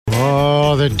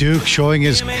the Duke showing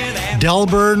his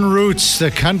Delburn roots, the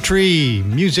country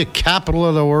music capital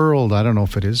of the world. I don't know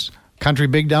if it is. Country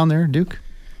big down there, Duke?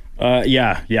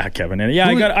 Yeah, Kevin. And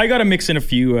I got to mix in a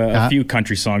few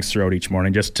country songs throughout each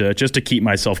morning just to keep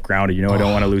myself grounded. You know, I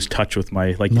don't want to lose touch with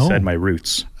my, like you said, my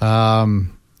roots.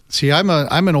 See, I'm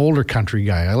an older country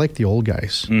guy. I like the old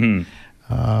guys.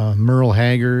 Mm-hmm. Merle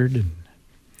Haggard,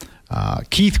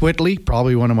 Keith Whitley,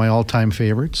 probably one of my all-time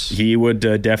favorites. He would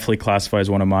definitely classify as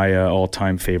one of my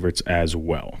all-time favorites as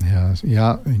well.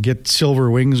 Yeah. Get Silver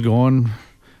Wings going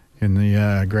in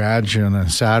the garage on a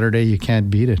Saturday. You can't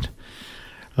beat it.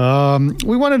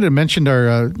 We wanted to mention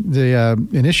the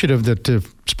initiative that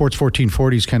Sports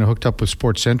 1440 is kind of hooked up with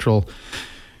Sports Central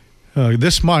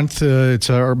this month. It's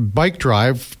our bike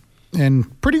drive,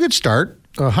 and pretty good start.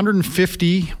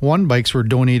 151 bikes were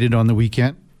donated on the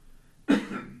weekend.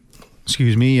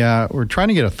 Excuse me. We're trying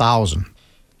to get 1,000.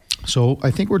 So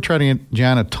I think we're trying to get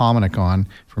Janet Tominik on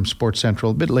from Sports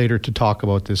Central a bit later to talk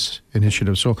about this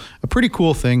initiative. So a pretty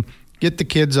cool thing. Get the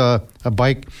kids a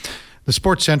bike. The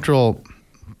Sports Central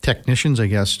technicians, I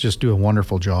guess, just do a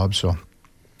wonderful job. So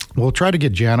we'll try to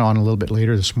get Jana on a little bit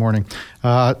later this morning.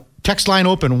 Text line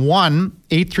open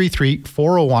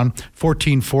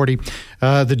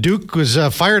 1-833-401-1440. The Duke was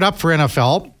fired up for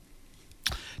NFL.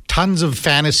 Tons of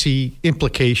fantasy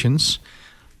implications.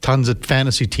 Tons of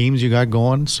fantasy teams you got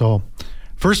going. So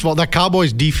first of all, that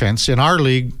Cowboys defense in our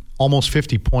league, almost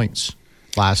 50 points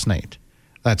last night.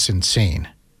 That's insane.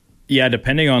 Yeah,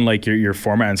 depending on like your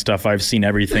format and stuff, I've seen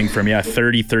everything from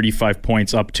 30, 35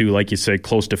 points up to, like you said,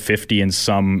 close to 50 in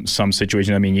some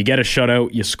situations. I mean, you get a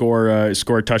shutout, you score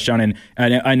a touchdown, and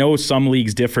I know some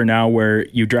leagues differ now where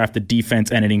you draft the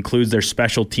defense and it includes their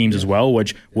special teams as well,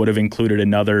 which would have included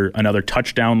another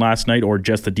touchdown last night, or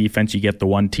just the defense. You get the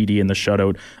one TD and the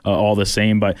shutout, all the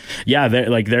same. But yeah,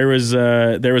 there was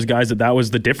guys that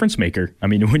was the difference maker. I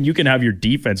mean, when you can have your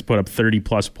defense put up 30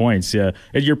 plus points,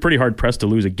 you're pretty hard pressed to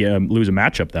lose a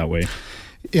matchup that way.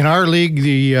 In our league,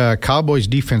 the Cowboys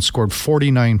defense scored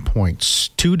 49 points,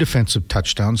 2 defensive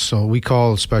touchdowns. So we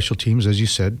call special teams, as you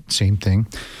said, same thing.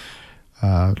 2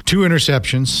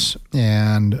 interceptions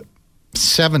and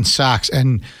 7 sacks.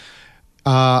 And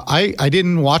I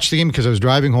didn't watch the game because I was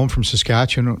driving home from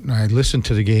Saskatchewan. I listened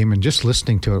to the game, and just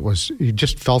listening to it you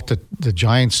just felt that the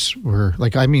Giants were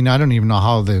like, I mean, I don't even know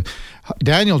how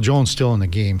Daniel Jones still in the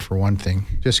game, for one thing,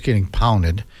 just getting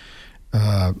pounded.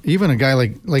 Even a guy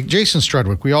like Jason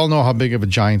Strudwick, we all know how big of a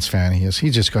Giants fan he is.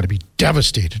 He's just got to be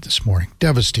devastated this morning.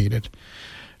 Devastated.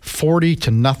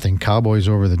 40-0 Cowboys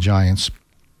over the Giants.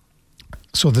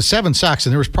 So the 7 sacks,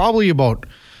 and there was probably about,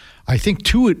 I think,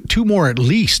 two more at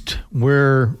least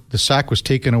where the sack was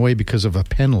taken away because of a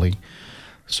penalty.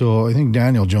 So I think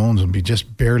Daniel Jones would be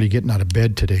just barely getting out of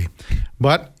bed today.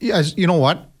 But as you know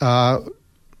what?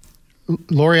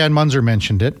 Lorianne Munzer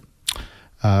mentioned it.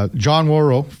 John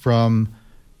Worrow from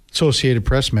Associated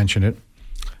Press mentioned it.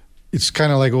 It's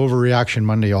kind of like overreaction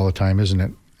Monday all the time, isn't it?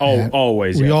 Oh,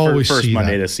 always. We always first see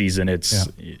Monday that. of the season, it's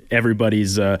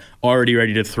everybody's already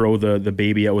ready to throw the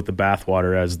baby out with the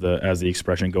bathwater, as the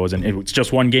expression goes, and it's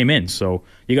just one game in, so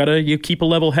you keep a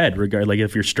level head. Like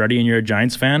if you're Struddy and you're a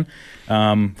Giants fan,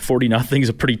 40-0 is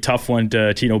a pretty tough one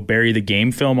to bury the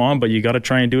game film on, but you got to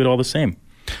try and do it all the same.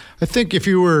 I think I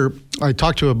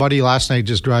talked to a buddy last night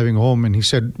just driving home, and he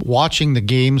said watching the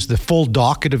games, the full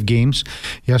docket of games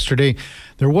yesterday,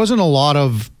 there wasn't a lot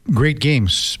of great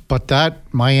games, but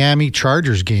that Miami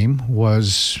Chargers game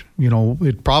was,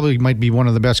 it probably might be one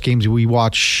of the best games we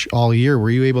watch all year. Were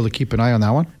you able to keep an eye on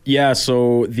that one? Yeah,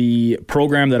 so the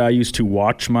program that I use to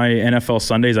watch my NFL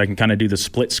Sundays, I can kind of do the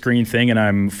split screen thing, and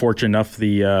I'm fortunate enough,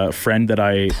 the friend that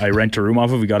I rent a room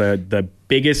off of, we got the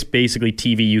biggest basically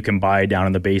TV you can buy down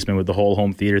in the basement with the whole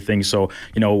home theater thing. So,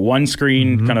 one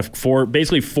screen, kind of four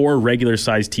regular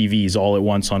sized TVs all at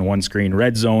once on one screen,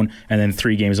 red zone, and then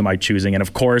 3 games of my choosing. And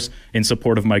of course, in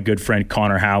support of my good friend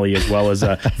Connor Halley, as well as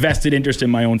a vested interest in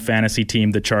my own fantasy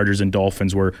team, the Chargers and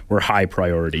Dolphins were high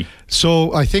priority.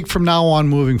 So I think from now on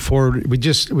moving forward,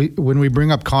 when we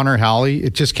bring up Connor Halley,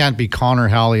 it just can't be Connor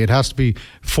Halley. It has to be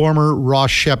former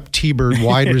Ross Shep T-Bird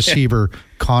wide receiver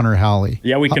Connor Halley.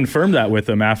 Yeah, we confirmed that with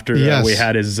him after we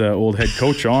had his old head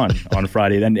coach on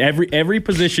Friday. Then every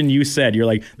position you said, you're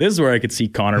like, this is where I could see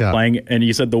Connor playing. And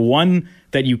you said the one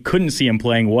that you couldn't see him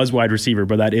playing was wide receiver,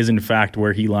 but that is in fact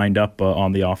where he lined up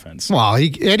on the offense. Well,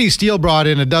 Eddie Steele brought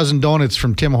in a dozen donuts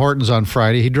from Tim Hortons on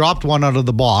Friday. He dropped one out of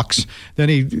the box. Then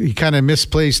he kind of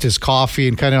misplaced his coffee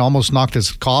and kind of almost knocked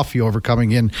his coffee over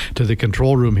coming in to the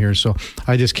control room here. So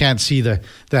I just can't see the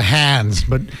hands.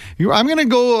 But I'm going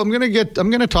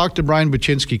to talk to Brian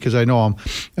Baczynski because I know him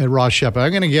at Ross Shepard.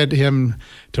 I'm going to get him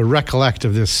to recollect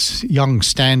of this young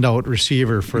standout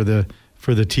receiver for the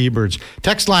T-Birds.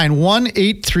 Text line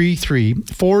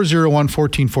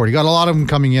 1-833-401-1440. Got a lot of them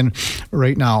coming in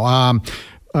right now.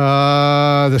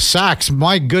 The sacks,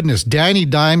 my goodness, Danny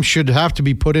Dimes should have to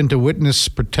be put into witness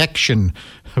protection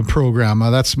program.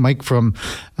 That's Mike from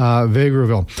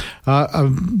Vegreville. A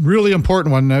really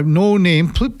important one. No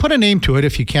name. Put a name to it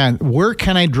if you can. Where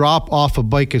can I drop off a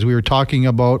bike? As we were talking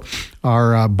about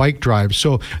our bike drives.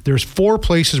 So there's 4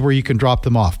 places where you can drop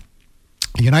them off.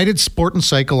 United Sport and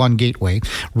Cycle on Gateway,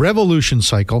 Revolution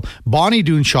Cycle, Bonnie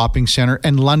Doon Shopping Centre,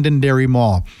 and Londonderry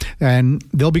Mall. And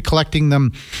they'll be collecting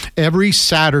them every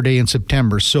Saturday in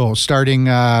September. So starting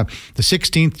the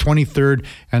 16th, 23rd,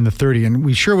 and the 30th. And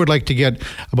we sure would like to get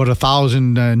about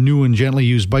 1,000 new and gently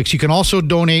used bikes. You can also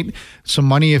donate some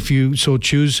money if you so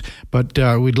choose, but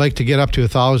we'd like to get up to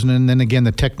 1,000. And then again,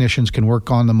 the technicians can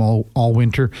work on them all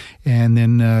winter and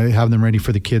then have them ready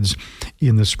for the kids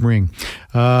in the spring.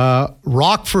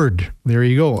 Rockford, there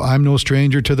you go. I'm No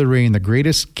Stranger to the Rain, the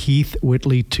greatest Keith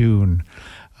Whitley tune.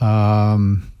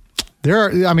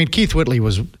 Keith Whitley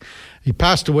he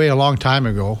passed away a long time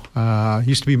ago.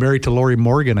 Used to be married to Lori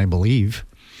Morgan, I believe.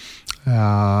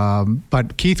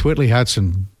 But Keith Whitley had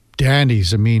some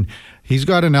dandies. I mean, he's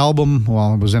got an album,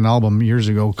 it was an album years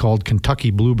ago called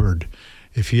Kentucky Bluebird.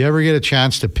 If you ever get a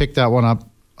chance to pick that one up,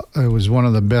 it was one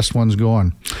of the best ones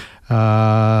going.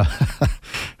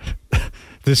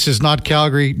 This is not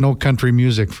Calgary, no country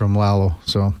music from Lalo.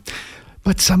 So,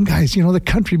 but some guys, the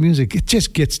country music, it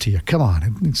just gets to you. Come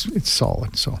on, it's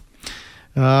solid. So,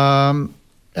 at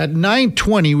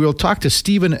 9:20, we'll talk to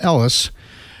Stephen Ellis,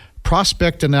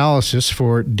 prospect analysis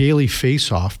for Daily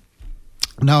Faceoff.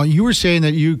 Now, you were saying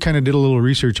that you kind of did a little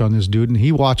research on this dude, and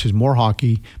he watches more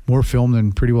hockey, more film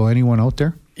than pretty well anyone out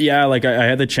there. Yeah, I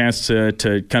had the chance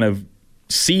to kind of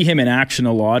see him in action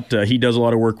a lot. He does a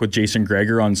lot of work with Jason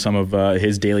Greger on some of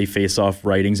his Daily Face-Off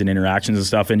writings and interactions and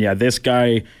stuff. And yeah, this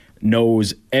guy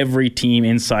knows every team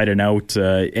inside and out,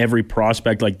 every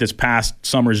prospect. Like this past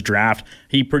summer's draft,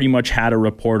 he pretty much had a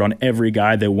report on every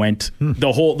guy that went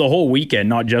the whole weekend,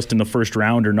 not just in the first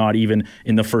round or not even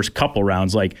in the first couple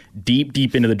rounds. Like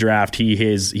deep into the draft,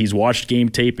 he's watched game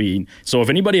tape. So if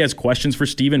anybody has questions for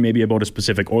Steven, maybe about a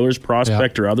specific Oilers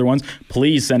prospect or other ones,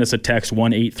 please send us a text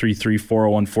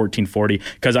 1-833-401-1440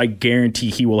 because I guarantee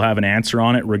he will have an answer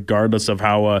on it, regardless of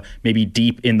how maybe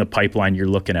deep in the pipeline you're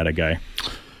looking at a guy.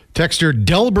 Texter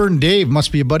Delburn Dave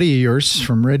must be a buddy of yours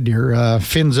from Red Deer.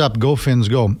 Fins up, go Fins,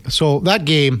 go. So that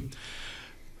game,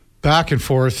 back and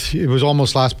forth, it was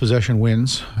almost last possession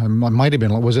wins. It might have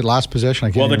been. Was it last possession?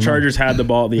 I can't the Chargers had the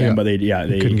ball at the end, but they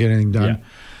couldn't get anything done. Yeah.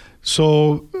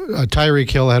 So Tyreek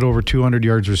Hill had over 200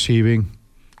 yards receiving.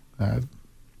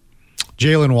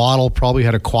 Jalen Waddle probably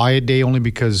had a quiet day only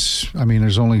because,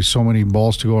 there's only so many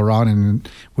balls to go around. And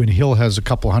when Hill has a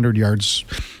couple hundred yards,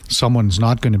 someone's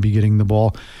not going to be getting the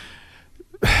ball.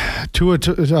 Tua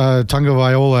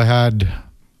Tagovailoa had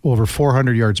over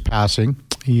 400 yards passing.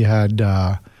 He had,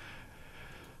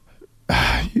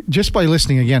 just by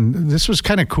listening again, this was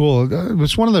kind of cool. It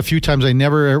was one of the few times I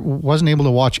wasn't able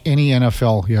to watch any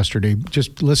NFL yesterday.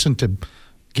 Just listen to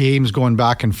games going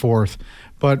back and forth.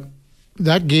 But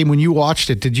that game, when you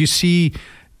watched it, do you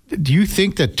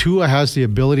think that Tua has the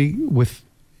ability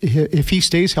if he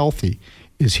stays healthy,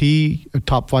 is he a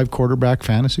top 5 quarterback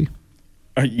fantasy?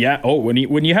 Yeah. Oh, when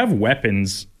you have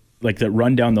weapons like that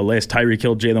run down the list, Tyreek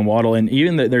Hill, Jalen Waddle, and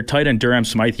even their tight end Durham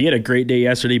Smythe, he had a great day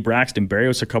yesterday. Braxton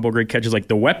Berrios, a couple of great catches. Like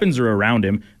the weapons are around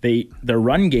him. The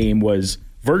run game was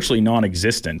virtually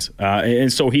non-existent.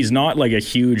 And so he's not like a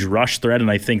huge rush threat,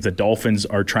 and I think the Dolphins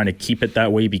are trying to keep it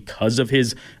that way because of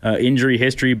his injury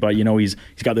history. But, he's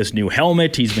got this new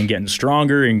helmet. He's been getting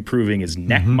stronger, improving his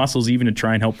neck muscles even to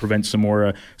try and help prevent some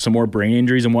more brain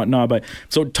injuries and whatnot. But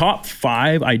so top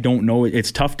 5, I don't know.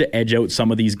 It's tough to edge out some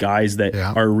of these guys that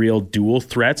are real dual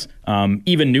threats.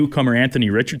 Even newcomer Anthony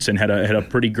Richardson had a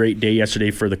pretty great day yesterday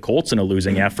for the Colts in a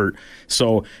losing effort.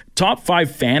 So top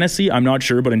 5 fantasy, I'm not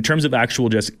sure, but in terms of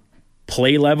actual just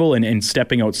play level and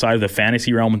stepping outside of the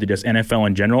fantasy realm into just NFL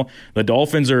in general, the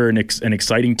Dolphins are an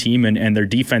exciting team, and their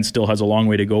defense still has a long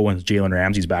way to go once Jalen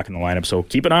Ramsey's back in the lineup. So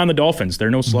keep an eye on the Dolphins. They're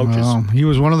no slouches. He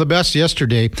was one of the best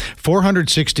yesterday.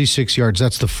 466 yards.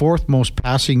 That's the 4th most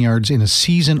passing yards in a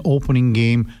season opening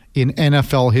game in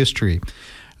NFL history.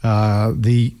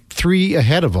 The three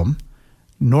ahead of him,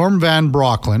 Norm Van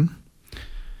Brocklin,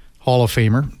 Hall of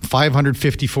Famer,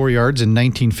 554 yards in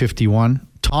 1951.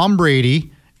 Tom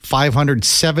Brady,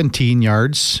 517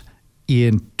 yards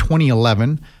in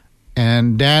 2011.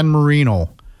 And Dan Marino,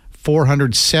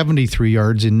 473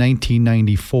 yards in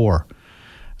 1994.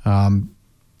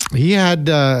 He had,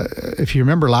 if you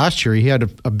remember last year, he had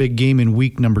a big game in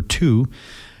week number 2.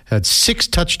 Had 6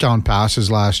 touchdown passes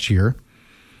last year.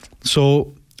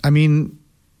 So, I mean,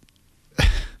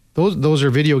 those are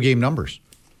video game numbers.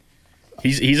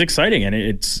 He's exciting,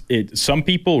 and some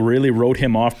people really wrote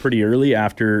him off pretty early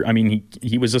after. I mean,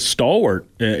 he was a stalwart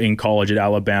in college at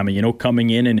Alabama. Coming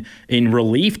in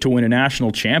relief to win a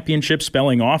national championship,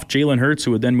 spelling off Jalen Hurts, who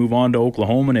would then move on to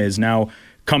Oklahoma and is now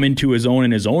come into his own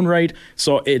in his own right.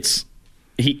 So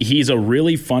he's a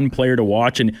really fun player to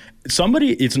watch, and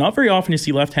it's not very often you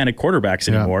see left-handed quarterbacks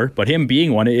anymore, but him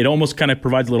being one, it almost kind of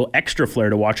provides a little extra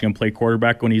flair to watching him play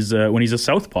quarterback when he's a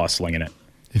southpaw slinging it.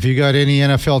 If you got any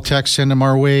NFL text, send them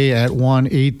our way at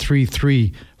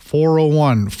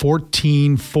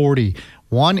 1-833-401-1440.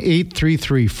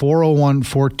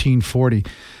 1-833-401-1440.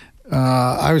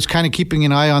 I was kind of keeping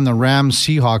an eye on the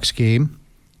Rams-Seahawks game.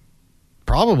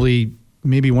 Probably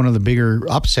maybe one of the bigger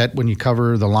upset when you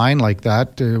cover the line like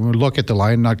that. Look at the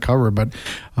line, not cover, but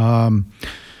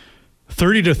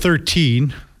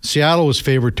 30-13. Seattle was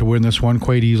favored to win this one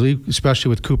quite easily, especially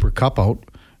with Cooper Kupp out.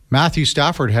 Matthew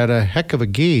Stafford had a heck of a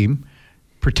game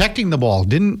protecting the ball. He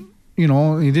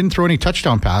didn't throw any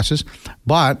touchdown passes,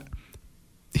 but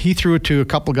he threw it to a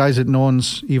couple guys that no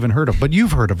one's even heard of. But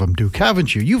you've heard of them, Duke,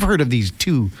 haven't you? You've heard of these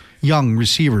 2 young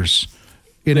receivers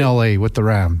in LA with the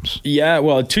Rams. Yeah,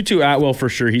 well, Tutu Atwell for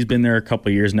sure. He's been there a couple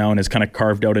of years now and has kind of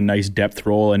carved out a nice depth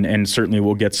role, and certainly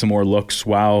will get some more looks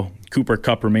while Cooper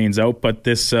Kupp remains out. But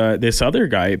this other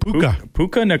guy, Puka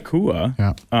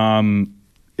Nacua,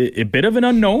 a bit of an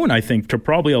unknown, I think, to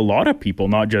probably a lot of people,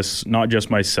 not just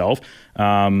myself.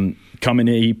 Coming in,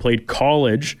 he played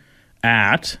college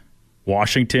at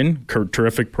Washington,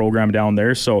 terrific program down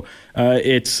there. So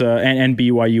it's and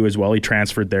BYU as well. He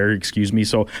transferred there. Excuse me.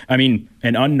 So I mean,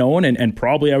 an unknown and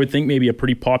probably I would think maybe a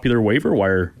pretty popular waiver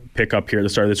wire pickup here at the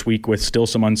start of this week, with still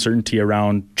some uncertainty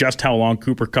around just how long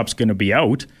Cooper Kupp's going to be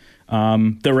out.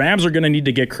 The Rams are going to need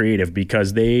to get creative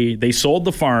because they sold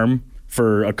the farm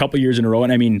for a couple years in a row.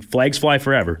 And I mean, flags fly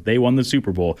forever. They won the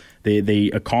Super Bowl. They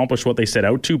accomplished what they set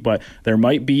out to, but there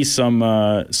might be some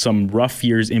rough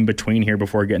years in between here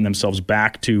before getting themselves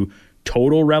back to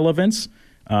total relevance.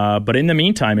 But in the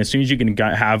meantime, as soon as you can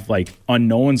have like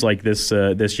unknowns like this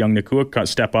young Nacua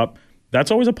step up,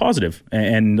 that's always a positive.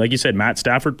 And like you said, Matt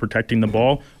Stafford protecting the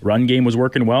ball, run game was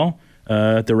working well.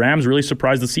 The Rams really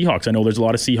surprised the Seahawks. I know there's a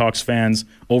lot of Seahawks fans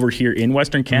over here in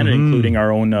Western Canada, including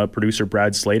our own producer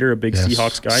Brad Slater, a big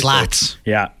Seahawks guy. Slats. So,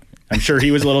 yeah, I'm sure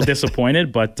he was a little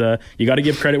disappointed, but you got to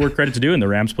give credit where credit's due, and the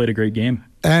Rams played a great game.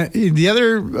 The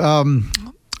other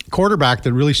quarterback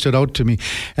that really stood out to me,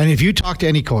 and if you talk to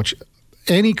any coach,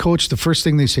 the first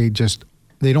thing they say,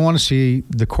 they don't want to see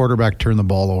the quarterback turn the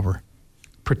ball over.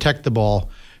 Protect the ball.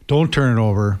 Don't turn it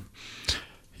over.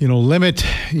 Limit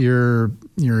your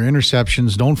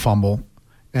interceptions. Don't fumble.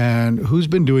 And who's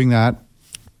been doing that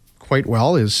quite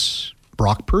well is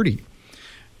Brock Purdy.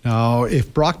 Now,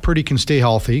 if Brock Purdy can stay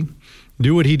healthy,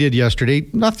 do what he did yesterday,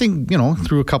 nothing,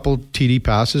 threw a couple TD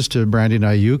passes to Brandon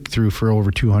Ayuk, threw for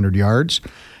over 200 yards.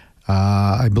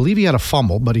 I believe he had a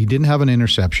fumble, but he didn't have an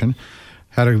interception.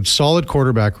 Had a solid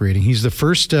quarterback rating. He's the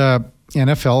first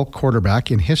NFL quarterback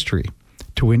in history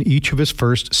to win each of his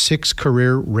first 6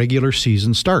 career regular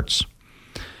season starts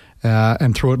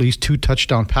and throw at least 2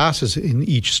 touchdown passes in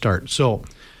each start. So,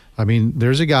 I mean,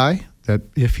 there's a guy that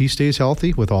if he stays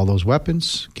healthy with all those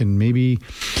weapons can maybe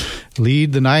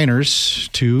lead the Niners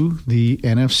to the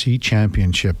NFC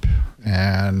Championship.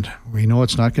 And we know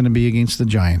it's not going to be against the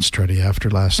Giants, Truddy, after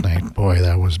last night. Boy,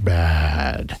 that was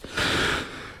bad.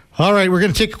 All right, we're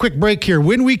going to take a quick break here.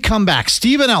 When we come back,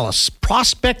 Stephen Ellis,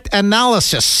 prospect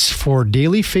analysis for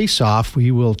Daily Face-Off. We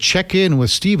will check in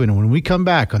with Stephen when we come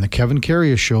back on the Kevin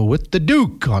Karius Show with the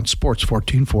Duke on Sports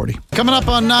 1440. Coming up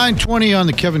on 9:20 on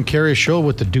the Kevin Karius Show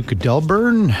with the Duke of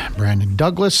Delburn, Brandon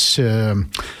Douglas.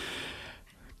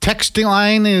 Texting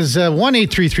line is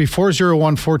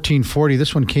 1-833-401-1440.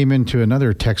 This one came into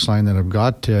another text line that I've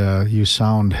got. You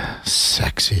sound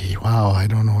sexy. Wow, I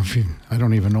don't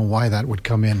even know why that would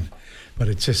come in. But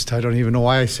it's just, I don't even know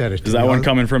why I said it. Is that one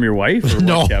coming from your wife or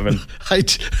no, what, Kevin? I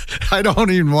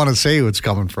don't even want to say who it's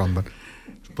coming from,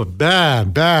 but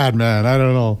bad, man. I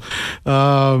don't know.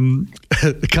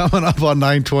 coming up on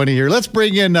 920 here. Let's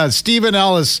bring in Stephen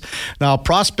Ellis, now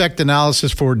prospect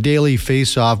analysis for Daily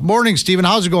Faceoff. Morning, Stephen.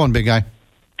 How's it going, big guy?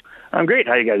 I'm great.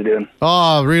 How you guys doing?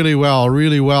 Oh, really well,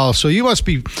 really well. So you must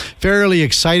be fairly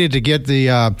excited to get the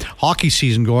hockey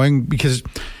season going because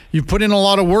you've put in a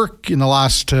lot of work in the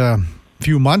last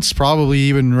few months, probably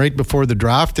even right before the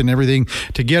draft and everything,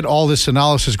 to get all this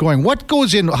analysis going. What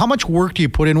goes in? How much work do you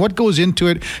put in? What goes into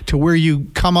it to where you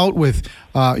come out with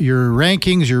your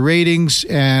rankings, your ratings,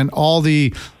 and all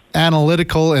the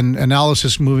analytical and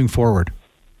analysis moving forward?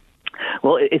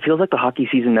 Well, it feels like the hockey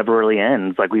season never really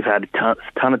ends. Like we've had a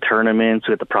ton of tournaments.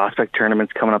 We have the prospect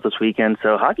tournaments coming up this weekend.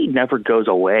 So hockey never goes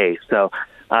away. So,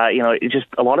 it just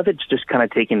a lot of it's just kind of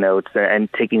taking notes and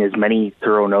taking as many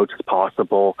thorough notes as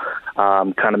possible.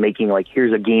 Kind of making like,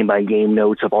 here's a game by game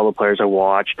notes of all the players I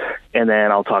watch. And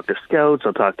then I'll talk to scouts.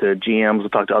 I'll talk to GMs. I'll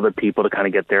talk to other people to kind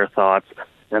of get their thoughts.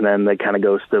 And then it kind of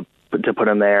goes to put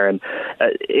them there, and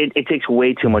it takes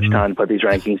way too much time to put these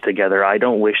rankings together. I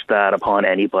don't wish that upon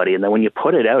anybody. And then when you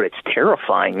put it out, it's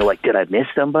terrifying. You're like, did I miss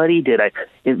somebody?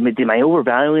 Am I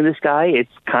overvaluing this guy?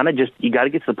 It's kind of just, you got to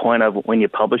get to the point of when you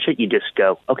publish it, you just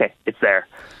go, okay, it's there.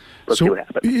 Let's see what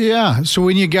happens. Yeah. So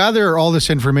when you gather all this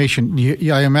information,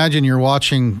 I imagine you're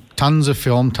watching tons of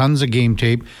film, tons of game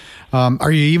tape. Are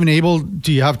you even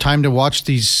do you have time to watch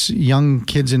these young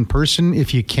kids in person?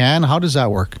 If you can, how does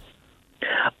that work?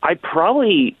 I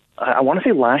want to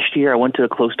say last year I went to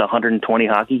close to 120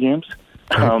 hockey games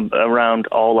around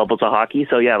all levels of hockey.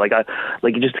 So yeah,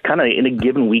 just kind of in a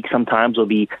given week, sometimes it'll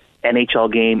be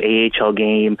NHL game, AHL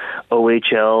game,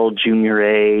 OHL, Junior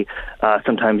A,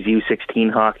 sometimes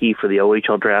U16 hockey for the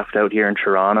OHL draft out here in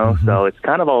Toronto. Mm-hmm. So it's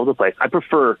kind of all over the place. I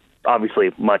prefer,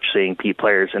 obviously, much seeing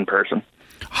players in person.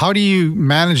 How do you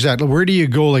manage that? Where do you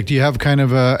go? Like, do you have kind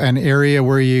of an area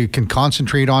where you can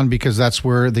concentrate on because that's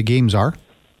where the games are?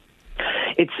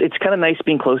 It's kind of nice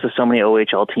being close to so many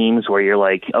OHL teams where you're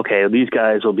like, okay, these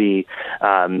guys will be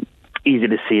easy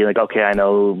to see. Like, okay, I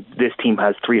know this team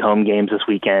has 3 home games this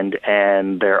weekend,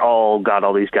 and they're all got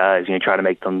all these guys, and you try to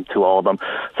make them to all of them.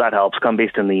 So that helps. I'm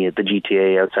based in the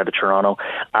GTA outside of Toronto.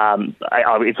 It's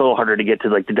a little harder to get to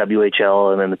like the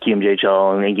WHL and then the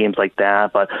QMJHL and games like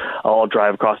that, but I'll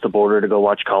drive across the border to go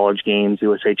watch college games,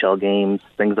 USHL games,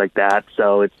 things like that.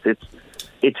 So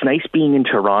it's nice being in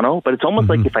Toronto, but it's almost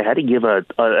like if I had to give a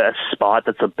spot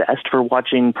that's the best for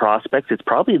watching prospects, it's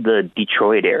probably the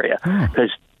Detroit area.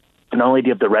 Because not only do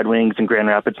you have the Red Wings and Grand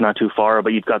Rapids not too far,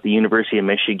 but you've got the University of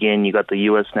Michigan, you got the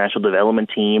U.S. National Development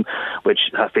Team, which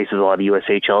faces a lot of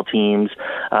USHL teams.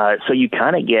 So you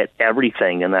kind of get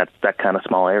everything in that kind of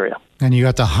small area. And you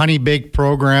got the Honey Bake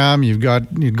program.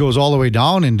 It goes all the way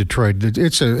down in Detroit.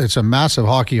 It's a massive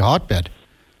hockey hotbed.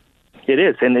 It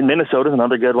is, and Minnesota's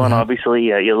another good one. Obviously,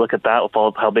 you look at that with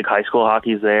how big high school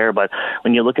hockey is there. But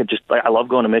when you look at I love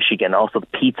going to Michigan. Also, the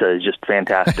pizza is just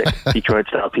fantastic.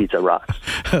 Detroit-style pizza rocks.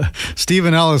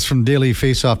 Stephen Ellis from Daily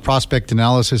Faceoff Prospect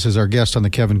Analysis is our guest on the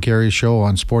Kevin Karius Show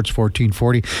on Sports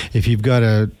 1440. If you've got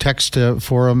a text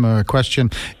for him, a question,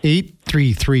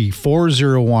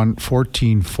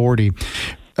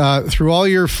 833-401-1440. Through all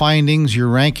your findings, your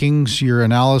rankings, your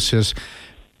analysis,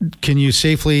 can you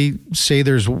safely say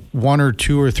there's 1 or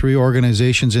 2 or 3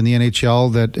 organizations in the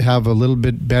NHL that have a little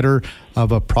bit better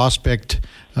of a prospect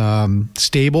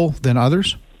stable than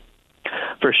others?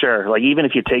 For sure. Like, even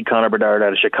if you take Connor Bedard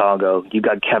out of Chicago, you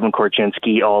got Kevin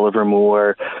Korchinski, Oliver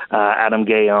Moore, Adam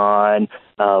Gayon,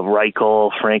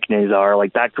 Reichel, Frank Nazar.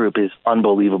 Like, that group is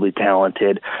unbelievably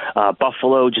talented.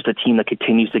 Buffalo, just a team that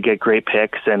continues to get great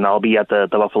picks, and I'll be at the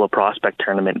Buffalo Prospect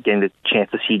Tournament getting the chance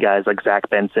to see guys like Zach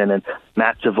Benson and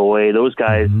Matt Savoy. Those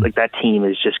guys, like, that team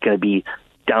is just going to be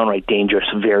downright dangerous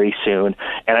very soon.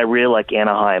 And I really like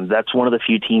Anaheim. That's one of the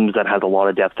few teams that has a lot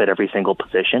of depth at every single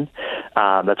position.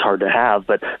 That's hard to have,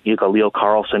 but you got Leo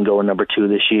Carlson going number 2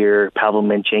 this year, Pavel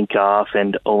Menchenkov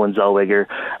and Owen Zellweger,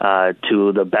 2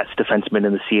 of the best defensemen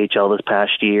in the CHL this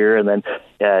past year. And then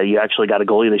you actually got a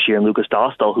goalie this year in Lucas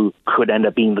Dostal who could end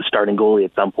up being the starting goalie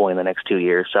at some point in the next 2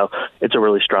 years. So it's a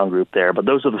really strong group there. But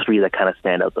those are the 3 that kind of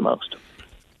stand out the most.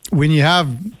 When you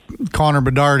have Connor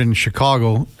Bedard in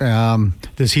Chicago,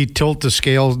 does he tilt the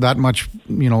scales that much,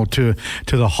 to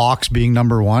the Hawks being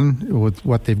number 1 with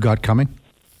what they've got coming?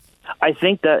 I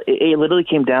think that it literally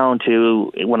came down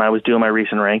to when I was doing my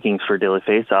recent rankings for Daily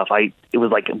Faceoff. It was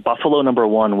like Buffalo number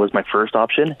 1 was my first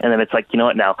option, and then it's like, you know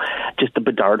what, now just the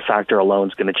Bedard factor alone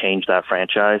is going to change that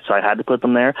franchise, so I had to put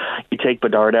them there. You take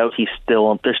Bedard out,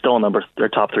 they're still their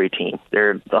top 3 team.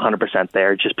 They're 100%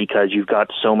 there, just because you've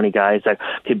got so many guys that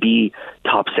could be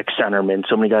top 6 centermen,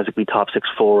 so many guys that could be top 6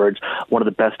 forwards, one of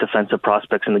the best defensive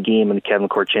prospects in the game, and Kevin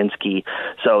Korchinski.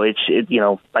 So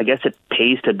I guess it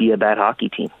pays to be a bad hockey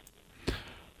team.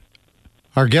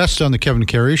 Our guest on the Kevin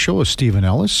Karius Show is Stephen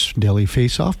Ellis, Daily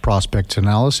Faceoff, Prospects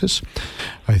Analysis.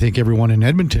 I think everyone in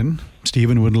Edmonton,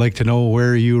 Stephen, would like to know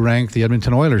where you rank the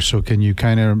Edmonton Oilers. So can you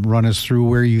kind of run us through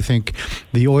where you think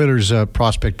the Oilers'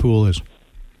 prospect pool is?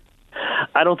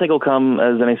 I don't think it'll come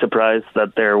as any surprise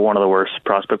that they're one of the worst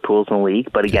prospect pools in the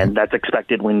league. But again, that's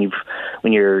expected when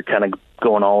you're kind of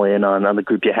going all in on the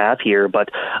group you have here. But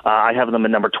I have them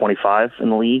at number 25 in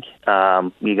the league.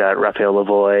 You got Raphael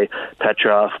Lavoie,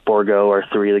 Petrov, Borgo are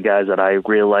 3 of the guys that I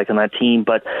really like on that team.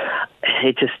 But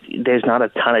there's not a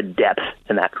ton of depth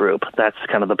in that group. That's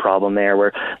kind of the problem there,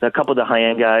 where a couple of the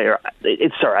high-end guys,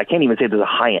 I can't even say there's a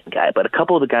high-end guy, but a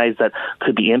couple of the guys that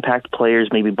could be impact players,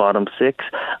 maybe bottom 6,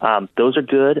 those are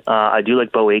good. I do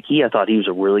like Bo Akey. I thought he was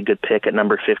a really good pick at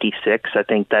number 56. I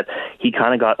think that he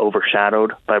kind of got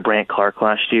overshadowed by Brant Clark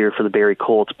last year for the Barrie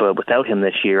Colts, but without him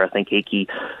this year, I think Akey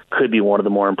could be one of the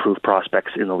more improved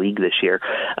prospects in the league this year.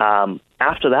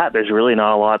 After that, there's really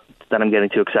not a lot that I'm getting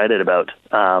too excited about.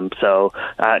 So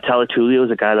Tyler Tullio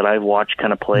is a guy that I've watched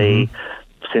kind of play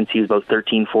since he was about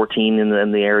 13, 14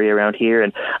 in the area around here,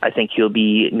 and I think he'll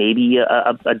be maybe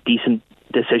a decent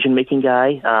decision-making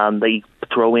guy that you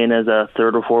throw in as a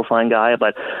third or fourth line guy,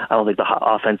 but I don't think the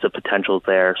offensive potential is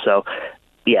there. So,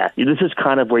 yeah, this is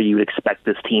kind of where you would expect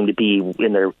this team to be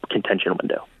in their contention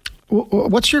window.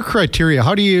 What's your criteria?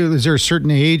 Is there a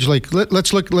certain age? Like,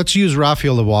 let's use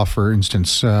Raphael Lavoie, for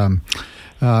instance.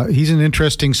 He's an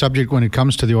interesting subject when it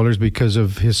comes to the Oilers because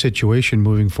of his situation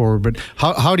moving forward. But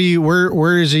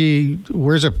where's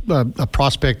a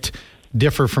prospect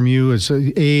differ from you as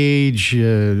age,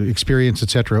 experience,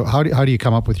 etc.? How do you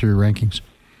come up with your rankings?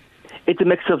 It's a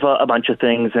mix of a bunch of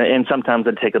things, and sometimes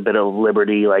I take a bit of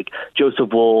liberty. Like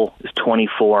Joseph Woll is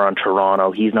 24 on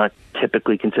Toronto. He's not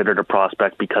typically considered a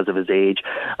prospect because of his age.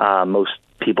 Most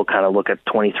people kind of look at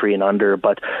 23 and under,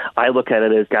 but I look at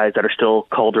it as guys that are still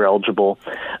Calder eligible,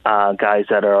 guys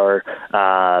that are,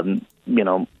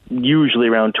 usually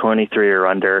around 23 or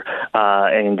under,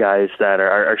 and guys that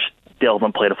are still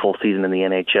haven't played a full season in the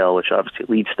NHL, which obviously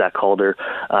leads to that Calder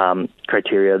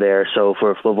criteria there. So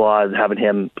for Lavoie, having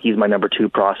him, he's my number 2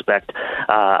 prospect.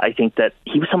 I think that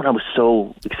he was someone I was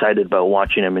so excited about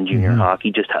watching him in junior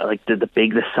hockey, just how, like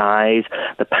the size,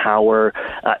 the power.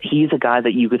 He's a guy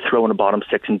that you could throw in a bottom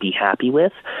 6 and be happy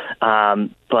with.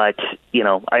 But,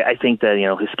 I think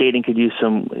that, his skating could use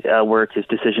some work, his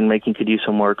decision-making could use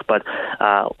some work, but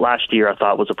last year I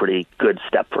thought was a pretty good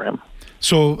step for him.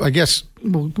 So I guess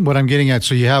what I'm getting at,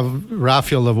 so you have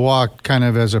Raphael Lavoie kind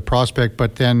of as a prospect,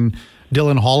 but then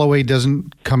Dylan Holloway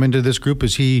doesn't come into this group.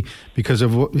 Is he, because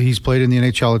of what he's played in the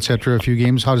NHL, et cetera, a few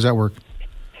games? How does that work?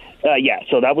 Yeah,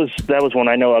 so that was one.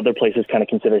 I know other places kind of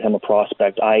considered him a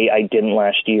prospect. I didn't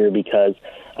last year because,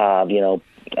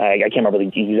 I can't remember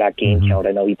the exact game count.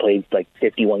 I know he played like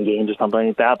 51 games or something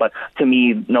like that. But to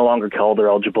me, no longer Calder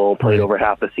eligible, played over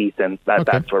half the season.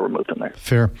 That's where we're moving there.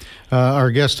 Fair. Our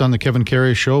guest on the Kevin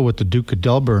Karius Show with the Duke of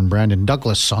Delaware and Brandon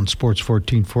Douglas on Sports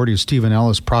 1440 is Stephen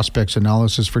Ellis, Prospects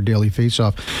Analysis for Daily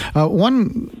Faceoff.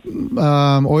 One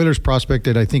Oilers prospect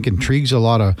that I think intrigues a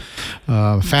lot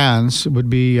of fans would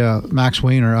be Max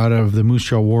Wayner out of the Moose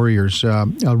Jaw Warriors.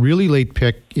 A really late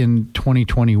pick in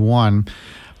 2021.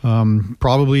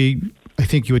 Probably, I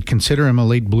think you would consider him a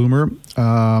late bloomer.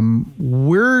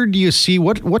 Where do you see,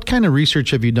 what kind of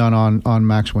research have you done on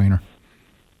Max Wayner?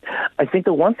 I think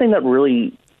the one thing that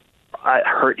really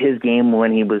hurt his game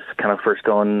when he was kind of first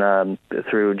going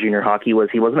through junior hockey was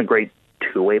he wasn't a great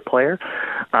two-way player.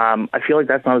 I feel like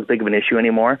that's not as big of an issue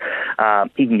anymore.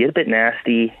 He can get a bit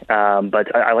nasty,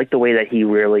 but I like the way that he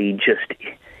really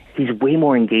he's way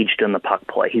more engaged in the puck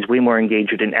play. He's way more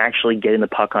engaged in actually getting the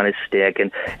puck on his stick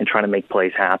and trying to make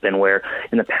plays happen, where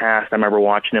in the past, I remember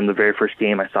watching him the very first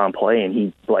game I saw him play,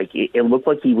 and it looked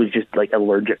like he was just like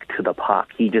allergic to the puck.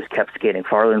 He just kept skating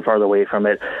farther and farther away from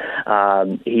it.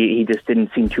 He just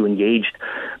didn't seem too engaged.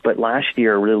 But last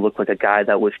year, it really looked like a guy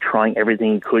that was trying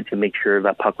everything he could to make sure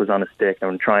that puck was on his stick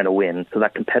and trying to win. So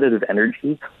that competitive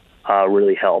energy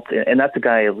really helped. And that's a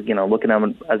guy, looking at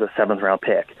him as a 7th-round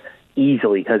pick,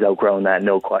 easily has outgrown that,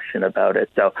 no question about it.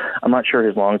 So I'm not sure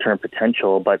his long-term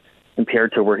potential, but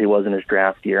compared to where he was in his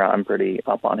draft year, I'm pretty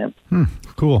up on him.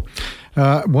 Cool.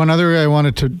 One other I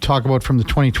wanted to talk about from the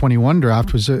 2021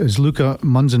 draft is Luka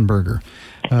Munzenberger.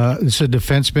 This is a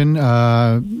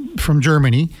defenseman from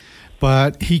Germany,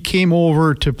 but he came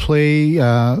over to play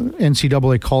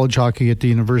NCAA college hockey at the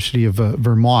University of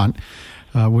Vermont.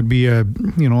 Would be a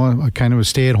kind of a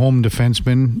stay-at-home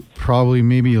defenseman, probably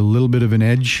maybe a little bit of an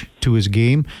edge to his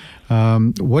game.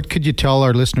 What could you tell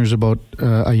our listeners about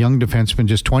a young defenseman,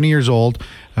 just 20 years old,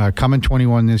 coming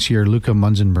 21 this year, Luka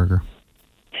Munzenberger?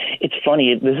 It's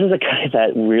funny. This is a guy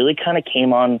that really kind of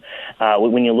came on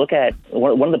when you look at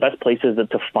one of the best places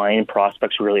to find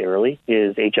prospects really early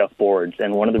is HF boards.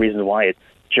 And one of the reasons why is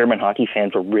German hockey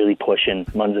fans were really pushing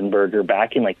Munzenberger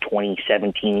back in like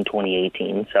 2017,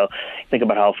 2018. So think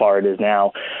about how far it is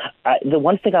now. The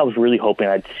one thing I was really hoping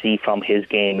I'd see from his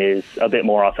game is a bit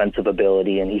more offensive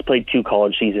ability. And he's played 2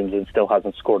 college seasons and still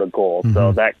hasn't scored a goal. Mm-hmm.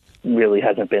 So that really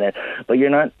hasn't been it. But you're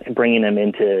not bringing him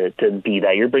in to be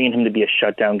that. You're bringing him to be a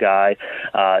shutdown guy.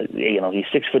 He's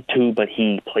 6'2", but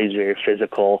he plays very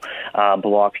physical,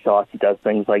 block shots. He does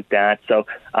things like that. So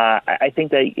I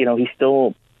think that, he's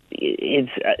still... I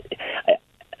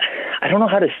don't know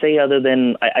how to say other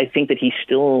than I think that he's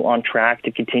still on track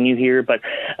to continue here, but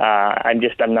I'm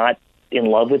not in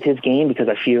love with his game because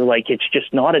I feel like it's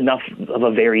just not enough of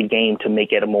a varied game to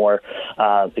make it a more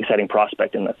exciting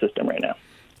prospect in the system right now.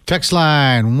 Text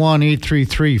line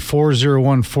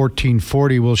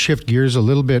 1-833-401-1440. We'll shift gears a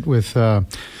little bit with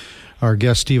our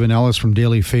guest Stephen Ellis from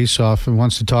Daily Faceoff and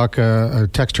wants to talk. A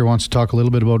texter wants to talk a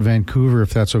little bit about Vancouver, if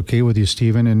that's okay with you,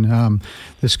 Stephen. And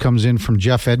this comes in from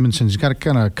Jeff Edmondson. He's got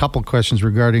a couple questions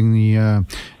regarding the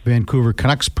Vancouver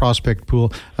Canucks prospect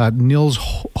pool. Nils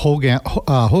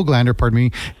Hoglander,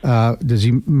 is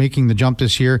he making the jump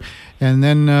this year? And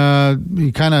then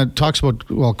he kind of talks about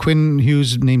Quinn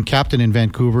Hughes named captain in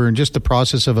Vancouver and just the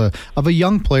process of a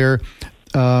young player.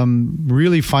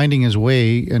 Really finding his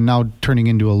way and now turning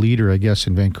into a leader, I guess,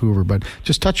 in Vancouver. But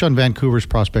just touch on Vancouver's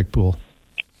prospect pool.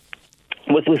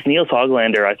 With Niels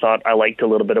Hoglander, I thought I liked a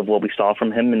little bit of what we saw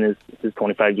from him in his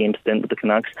 25-game stint with the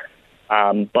Canucks.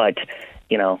 But,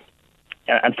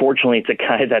 unfortunately, it's a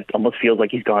guy that almost feels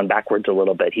like he's gone backwards a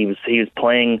little bit. He was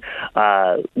playing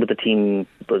with the team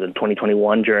was in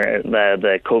 2021 during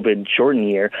the COVID shortened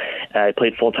year. He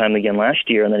played full time again last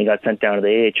year, and then he got sent down to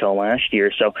the AHL last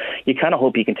year. So you kind of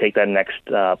hope he can take that next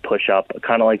push up,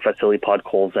 kind of like Vasily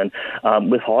Podkolzin.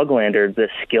 With Hoglander, the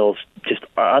skills, just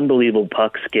unbelievable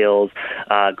puck skills,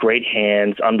 great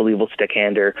hands, unbelievable stick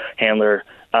handler,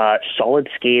 solid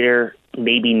skater.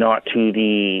 Maybe not to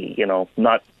the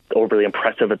not overly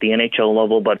impressive at the NHL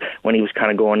level, but when he was kind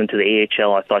of going into the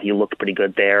AHL, I thought he looked pretty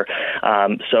good there.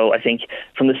 So I think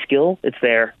from the skill, it's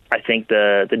there. I think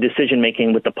the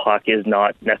decision-making with the puck is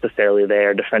not necessarily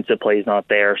there. Defensive play is not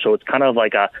there. So it's kind of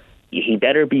like he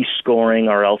better be scoring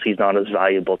or else he's not as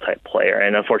valuable type player.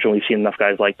 And unfortunately, we've seen enough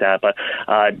guys like that. But,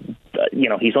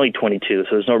 he's only 22,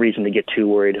 so there's no reason to get too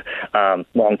worried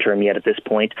long-term yet at this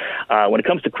point. When it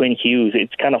comes to Quinn Hughes,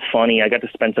 it's kind of funny. I got to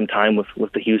spend some time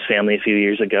with the Hughes family a few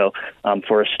years ago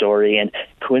for a story, and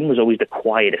Quinn was always the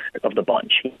quietest of the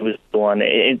bunch. He was the one.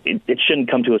 It shouldn't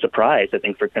come to a surprise, I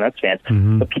think, for Canucks fans.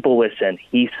 Mm-hmm. But people listen.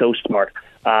 He's so smart.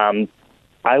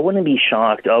 I wouldn't be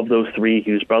shocked of those 3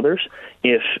 Hughes brothers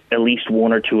if at least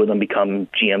 1 or 2 of them become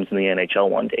GMs in the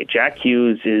NHL one day. Jack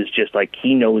Hughes is just like,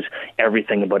 he knows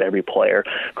everything about every player.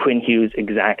 Quinn Hughes,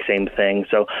 exact same thing.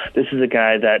 So this is a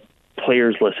guy that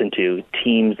players listen to,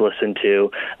 teams listen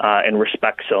to, and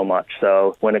respect so much.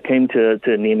 So when it came to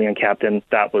naming a captain,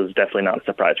 that was definitely not a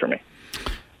surprise for me.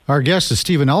 Our guest is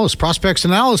Stephen Ellis, prospects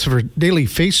analyst for Daily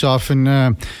Faceoff.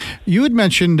 And you had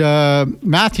mentioned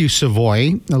Matthew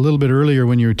Savoy a little bit earlier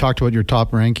when you talked about your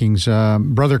top rankings.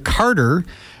 Brother Carter,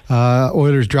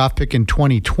 Oilers draft pick in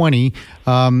 2020.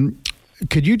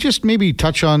 Could you just maybe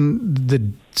touch on the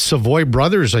Savoy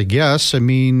brothers, I guess? I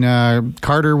mean,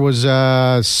 Carter was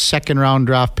a second-round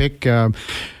draft pick. A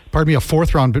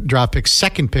fourth-round draft pick,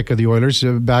 second pick of the Oilers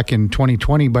back in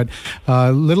 2020, but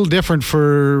a little different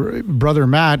for brother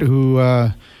Matt, who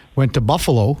went to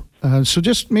Buffalo. So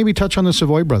just maybe touch on the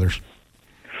Savoy brothers.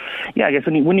 Yeah, I guess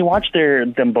when you watch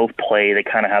them both play, they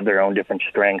kind of have their own different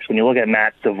strengths. When you look at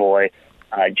Matt Savoy,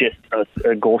 just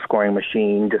a goal-scoring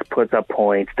machine, just puts up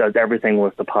points, does everything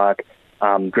with the puck.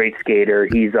 Great skater.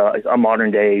 He's a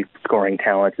modern-day scoring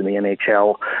talent in the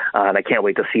NHL, and I can't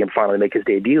wait to see him finally make his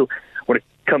debut. When it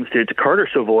comes to Carter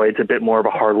Savoy, it's a bit more of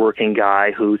a hardworking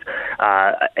guy who's,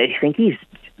 I think he's,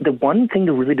 the one thing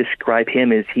to really describe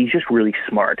him is he's just really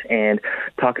smart. And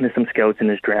talking to some scouts in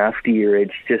his draft year,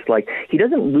 it's just like he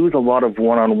doesn't lose a lot of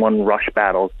one-on-one rush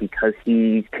battles because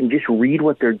he can just read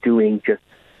what they're doing just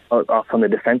from the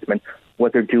defenseman.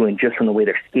 what they're doing just from the way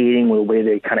they're skating, the way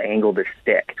they kind of angle their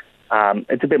stick.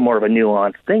 It's a bit more of a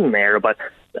nuanced thing there, but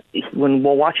when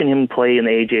we're watching him play in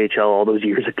the AJHL all those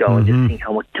years ago and just seeing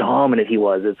how dominant he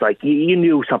was, it's like you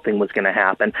knew something was going to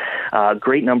happen.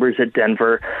 Great numbers at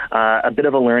Denver. A bit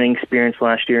of a learning experience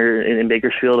last year in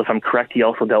Bakersfield. If I'm correct, he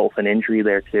also dealt with an injury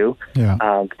there too.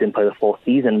 Yeah. Didn't play the full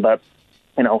season, but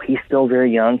he's still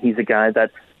very young. He's a guy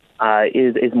that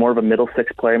is more of a middle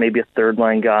six player, maybe a third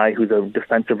line guy who's a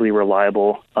defensively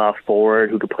reliable forward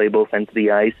who could play both ends of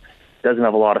the ice. Doesn't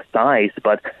have a lot of size,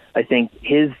 but I think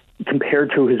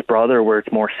compared to his brother, where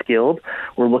it's more skilled,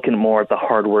 we're looking more at the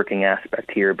hardworking aspect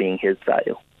here being his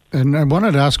value. And I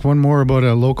wanted to ask one more about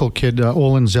a local kid,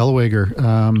 Olin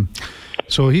Zellweger.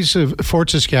 So he's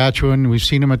Fort Saskatchewan. We've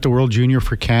seen him at the World Junior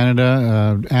for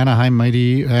Canada.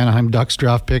 Anaheim Ducks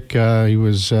draft pick. He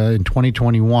was in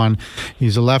 2021.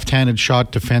 He's a left-handed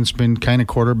shot defenseman, kind of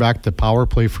quarterback the power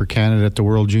play for Canada at the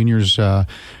World Juniors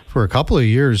for a couple of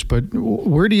years. But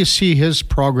where do you see his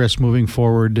progress moving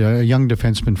forward, a young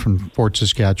defenseman from Fort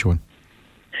Saskatchewan?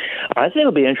 I think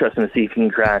it'll be interesting to see if he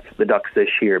can crack the Ducks this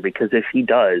year, because if he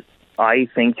does, I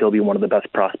think he'll be one of the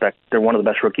best prospects. They're one of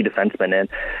the best rookie defensemen, and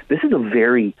this is a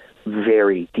very,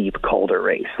 very deep Calder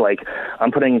race. Like, I'm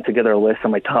putting together a list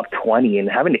on my top 20 and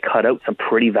having to cut out some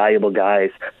pretty valuable guys.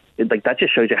 That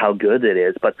just shows you how good it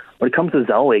is. But when it comes to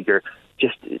Zellweger,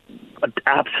 just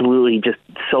absolutely just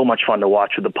so much fun to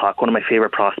watch with the puck. One of my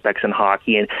favorite prospects in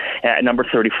hockey. And at number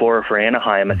 34 for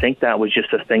Anaheim, I think that was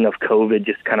just a thing of COVID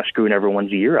just kind of screwing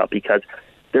everyone's year up, because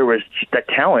that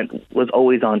talent was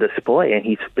always on display, and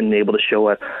he's been able to show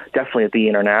it definitely at the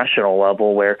international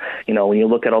level, where, when you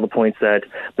look at all the points that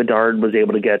Bedard was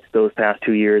able to get those past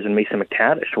 2 years and Mason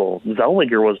McTavish, well,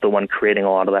 Zellweger was the one creating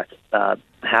a lot of that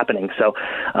happening. So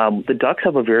the Ducks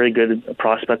have a very good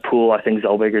prospect pool. I think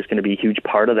Zellweger is going to be a huge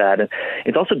part of that. And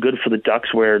it's also good for the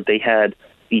Ducks, where they had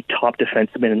the top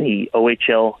defenseman in the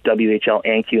OHL, WHL,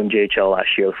 and QMJHL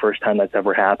last year, the first time that's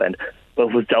ever happened.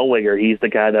 But with Zellweger, he's the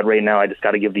guy that right now I just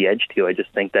got to give the edge to. I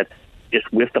just think that just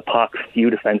with the puck,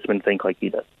 few defensemen think like he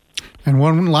does. And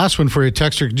one last one for you.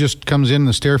 Texter just comes in.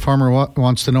 The Stair Farmer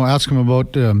wants to know, ask him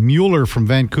about Mueller from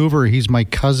Vancouver. He's my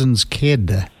cousin's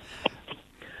kid.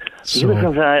 So,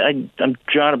 I'm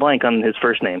drawing a blank on his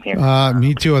first name here.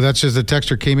 Me too. That's just the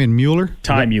texter came in. Mueller?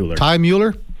 Ty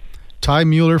Mueller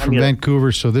from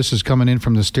Vancouver. So this is coming in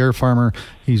from the Stair Farmer.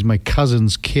 He's my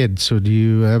cousin's kid. So do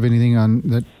you have anything on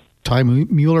that? Ty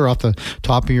Mueller off the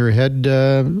top of your head,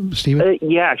 Stephen?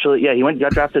 Yeah, actually, yeah, he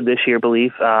got drafted this year, I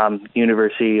believe,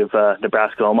 University of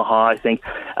Nebraska Omaha. I think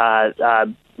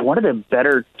one of the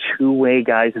better two-way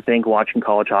guys, I think, watching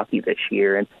college hockey this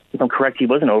year. And if I'm correct, he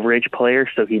was an overage player,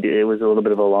 so it was a little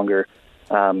bit of a longer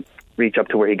reach up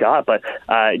to where he got. But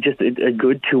just a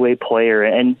good two-way player.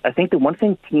 And I think the one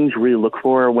thing teams really look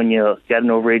for when you get an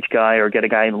overage guy or get a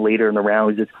guy later in the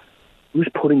rounds is who's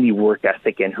putting the work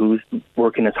ethic in, who's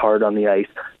working as hard on the ice.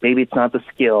 Maybe it's not the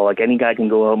skill. Like, any guy can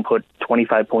go out and put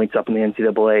 25 points up in the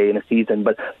NCAA in a season,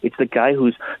 but it's the guy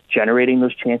who's generating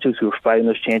those chances, who's fighting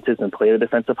those chances and play the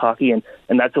defensive hockey. And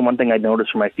that's the one thing I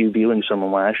noticed from my few viewings from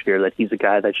him last year, that he's a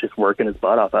guy that's just working his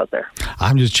butt off out there.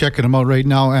 I'm just checking him out right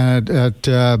now at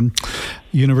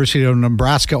University of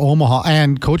Nebraska Omaha,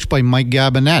 and coached by Mike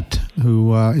Gabinet,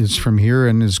 who is from here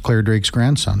and is Claire Drake's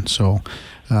grandson. So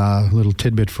little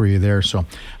tidbit for you there. So,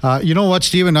 you know what,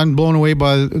 Stephen, I'm blown away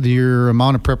by your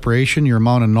amount of preparation, your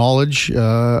amount of knowledge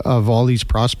of all these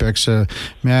prospects.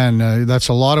 Man, that's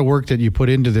a lot of work that you put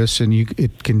into this, and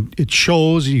it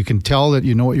shows. You can tell that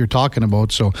you know what you're talking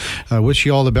about. So, I wish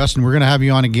you all the best, and we're going to have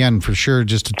you on again for sure,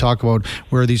 just to talk about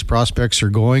where these prospects are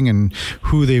going and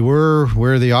who they were,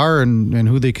 where they are, and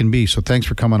who they can be. So, thanks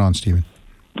for coming on, Stephen.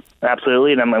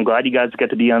 Absolutely, and I'm glad you guys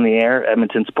get to be on the air.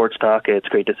 Edmonton Sports Talk, it's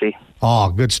great to see. Oh,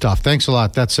 good stuff. Thanks a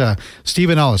lot. That's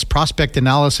Stephen Ellis, prospect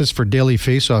analysis for Daily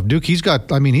Faceoff. Duke, he's got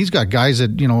guys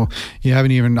that,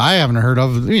 I haven't heard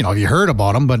of, you heard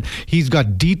about them, but he's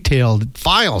got detailed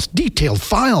files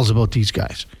about these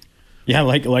guys. Yeah,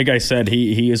 like I said,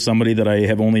 he is somebody that I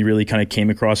have only really kind of came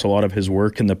across a lot of his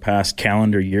work in the past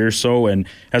calendar year or so, and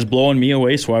has blown me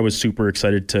away. So I was super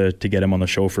excited to get him on the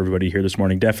show for everybody here this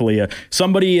morning. Definitely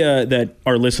somebody that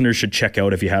our listeners should check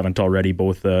out if you haven't already,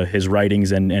 both his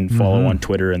writings and follow on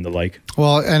Twitter and the like.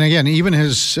 Well, and again, even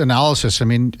his analysis,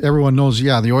 everyone knows,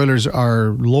 the Oilers are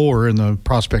lower in the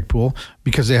prospect pool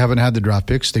because they haven't had the draft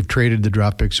picks. They've traded the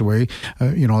draft picks away.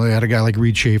 They had a guy like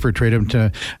Reed Schaefer, trade him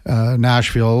to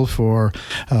Nashville for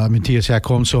Matthias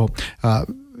Ekholm. So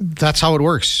that's how it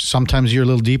works. Sometimes you're a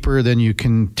little deeper, then you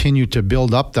continue to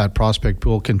build up that prospect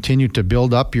pool, continue to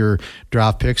build up your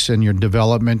draft picks and your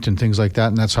development and things like that.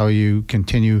 And that's how you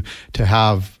continue to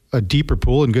have a deeper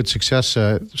pool and good success.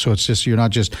 So it's just, you're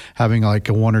not just having like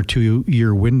a 1 or 2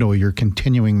 year window. You're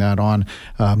continuing that on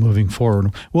moving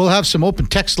forward. We'll have some open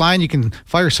text line. You can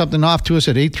fire something off to us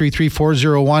at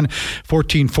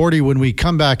 833-401-1440 when we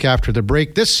come back after the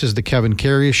break. This is the Kevin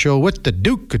Karius Show with the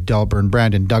Duke of Delburne,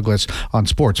 Brandon Douglas, on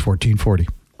Sports 1440.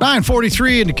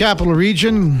 9:43 in the Capital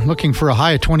Region, looking for a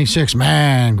high of 26.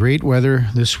 Man, great weather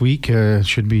this week.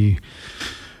 Should be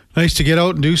nice to get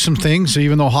out and do some things,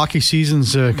 even though hockey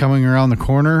season's coming around the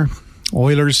corner.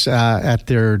 Oilers at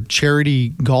their charity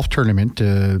golf tournament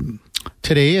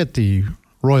today at the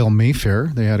Royal Mayfair.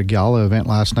 They had a gala event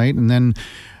last night. And then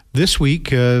this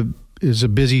week is a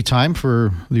busy time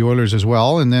for the Oilers as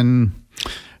well. And then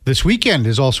this weekend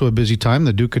is also a busy time.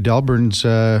 The Duke of Delburne's...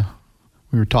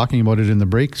 we were talking about it in the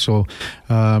break. So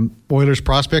Oilers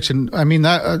prospects, and I mean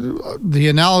that the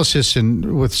analysis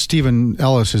with Stephen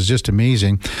Ellis is just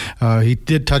amazing. He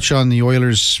did touch on the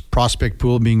Oilers prospect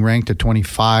pool being ranked at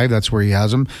 25. That's where he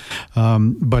has them.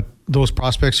 But those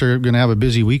prospects are going to have a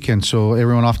busy weekend. So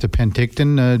everyone off to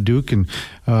Penticton, Duke, and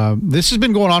this has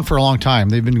been going on for a long time.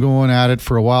 They've been going at it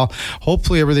for a while.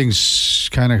 Hopefully everything's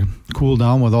kind of cooled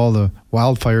down with all the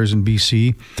wildfires in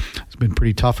BC. It's been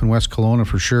pretty tough in West Kelowna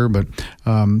for sure, but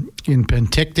in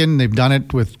Penticton, they've done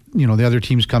it with, the other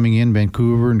teams coming in,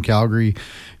 Vancouver and Calgary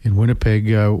and Winnipeg.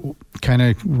 Kind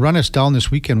of run us down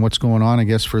this weekend, what's going on, I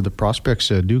guess, for the prospects,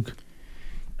 Duke.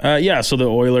 So the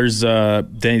Oilers,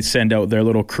 they send out their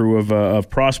little crew of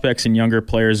prospects and younger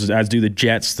players, as do the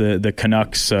Jets, the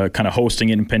Canucks, kind of hosting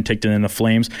it in Penticton and the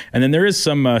Flames. And then there is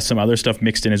some other stuff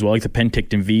mixed in as well, like the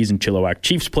Penticton Vs and Chilliwack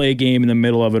Chiefs play a game in the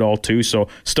middle of it all too. So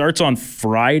starts on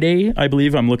Friday, I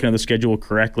believe. I'm looking at the schedule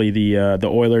correctly. The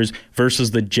Oilers versus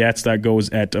the Jets, that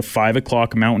goes at 5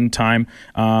 o'clock Mountain Time.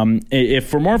 If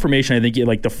for more information, I think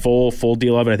like the full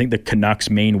deal of it, I think the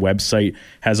Canucks main website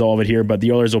has all of it here. But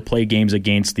the Oilers will play games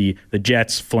against the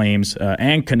Jets, Flames,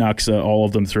 and Canucks, all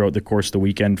of them throughout the course of the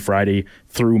weekend, Friday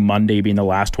through Monday being the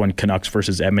last one, Canucks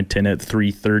versus Edmonton at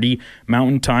 3:30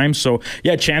 Mountain Time. So,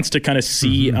 yeah, chance to kind of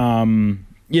see, some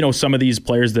of these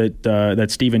players that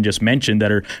Steven just mentioned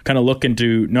that are kind of looking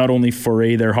to not only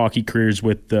foray their hockey careers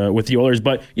with the Oilers,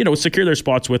 but, secure their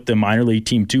spots with the minor league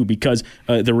team too, because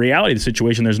the reality of the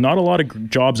situation, there's not a lot of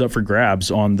jobs up for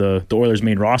grabs on the Oilers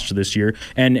main roster this year,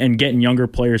 and getting younger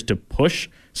players to push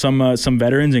some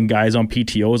veterans and guys on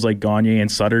PTOs like Gagne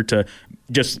and Sutter to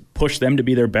just push them to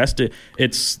be their best.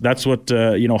 That's what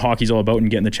hockey's all about, and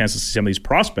getting the chance to see some of these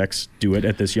prospects do it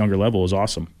at this younger level is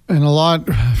awesome. And a lot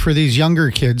for these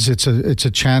younger kids, it's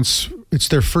a chance. It's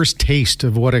their first taste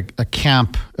of what a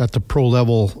camp at the pro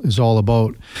level is all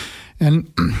about.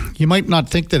 And you might not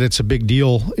think that it's a big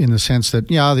deal in the sense that,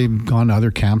 they've gone to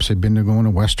other camps. They've been to going to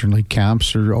Western League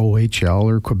camps or OHL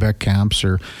or Quebec camps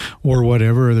or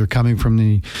whatever. They're coming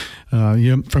from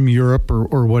from Europe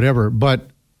or whatever. But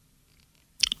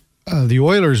the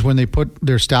Oilers, when they put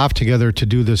their staff together to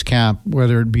do this camp,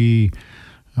 whether it be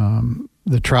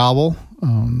the travel,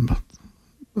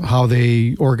 how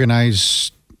they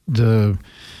organize the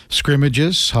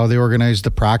scrimmages, how they organize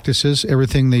the practices,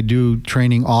 everything they do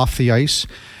training off the ice,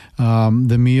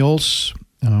 the meals,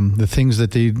 the things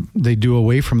that they do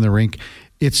away from the rink.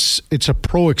 It's a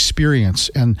pro experience,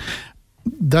 and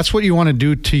that's what you want to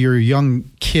do to your young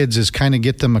kids, is kind of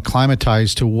get them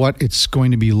acclimatized to what it's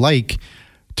going to be like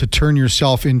to turn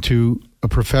yourself into a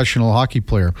professional hockey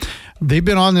player. They've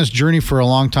been on this journey for a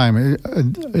long time.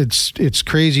 It's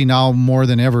crazy now more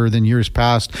than ever than years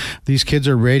past. These kids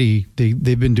are ready.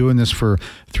 They've been doing this for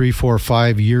 3, 4,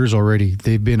 5 years already.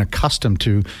 They've been accustomed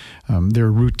to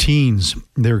their routines,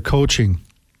 their coaching,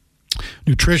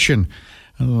 nutrition,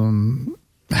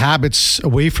 habits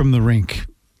away from the rink.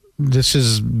 This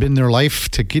has been their life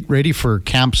to get ready for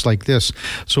camps like this.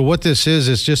 So what this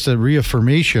is just a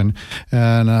reaffirmation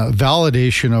and a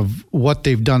validation of what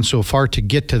they've done so far to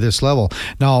get to this level.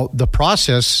 Now, the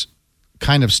process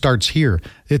kind of starts here.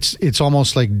 It's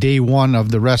almost like day one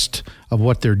of the rest of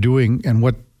what they're doing and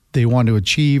what they want to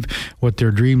achieve, what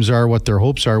their dreams are, what their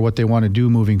hopes are, what they want to do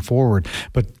moving forward.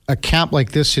 But a camp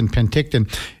like this in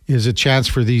Penticton is a chance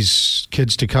for these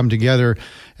kids to come together.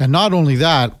 And not only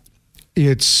that,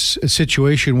 it's a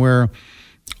situation where,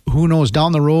 who knows,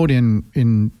 down the road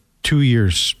in 2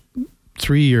 years,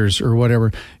 3 years or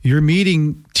whatever, you're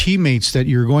meeting teammates that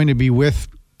you're going to be with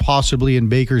possibly in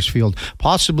Bakersfield,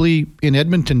 possibly in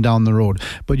Edmonton down the road.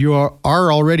 But you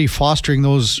are already fostering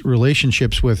those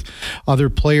relationships with other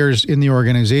players in the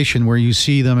organization where you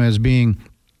see them as being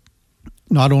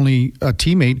not only a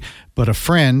teammate, but a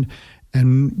friend.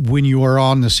 And when you are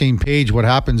on the same page, what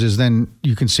happens is then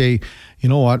you can say, you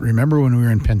know what, remember when we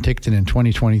were in Penticton in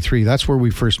 2023? That's where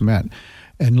we first met.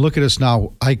 And look at us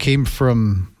now. I came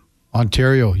from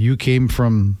Ontario. You came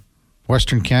from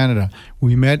Western Canada.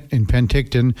 We met in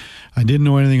Penticton. I didn't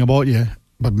know anything about you,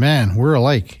 but man, we're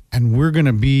alike. And we're going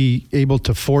to be able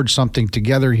to forge something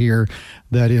together here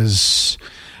that is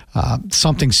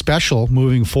something special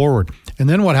moving forward. And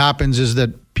then what happens is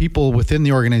that people within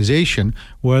the organization,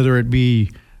 whether it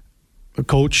be a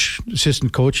coach,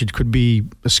 assistant coach, it could be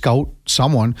a scout,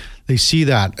 someone, they see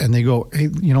that and they go, hey,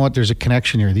 you know what, there's a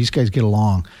connection here. These guys get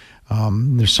along.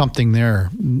 There's something there.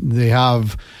 They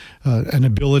have an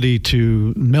ability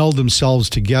to meld themselves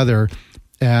together.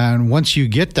 And once you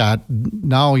get that,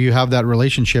 now you have that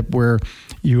relationship where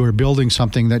you are building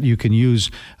something that you can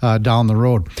use down the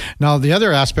road. Now, the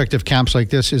other aspect of camps like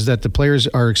this is that the players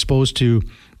are exposed to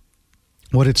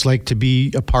what it's like to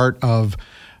be a part of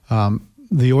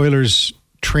the Oilers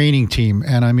training team.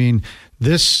 And I mean,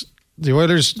 the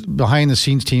Oilers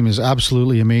behind-the-scenes team is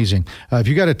absolutely amazing. If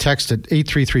you got a text at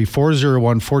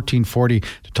 833-401-1440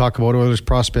 to talk about Oilers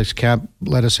Prospects Camp,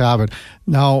 let us have it.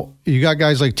 Now, you got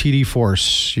guys like TD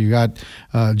Force, you got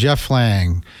Jeff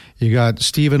Lang, you got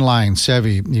Stephen Line,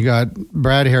 Sevi, you got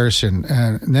Brad Harrison,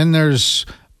 and then there's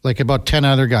like about 10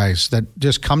 other guys that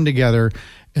just come together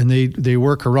and they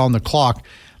work around the clock.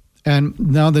 And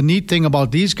now the neat thing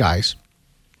about these guys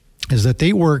is that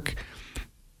they work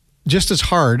just as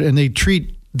hard, and they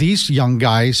treat these young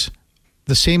guys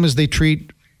the same as they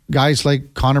treat guys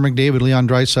like Connor McDavid, Leon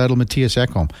Draisaitl, Matthias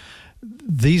Ekholm.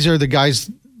 These are the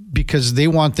guys because they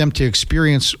want them to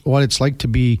experience what it's like to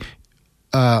be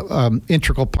an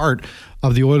integral part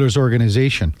of the Oilers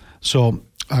organization. So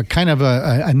kind of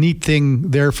a neat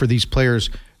thing there for these players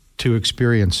to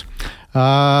experience.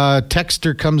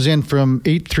 Texter comes in from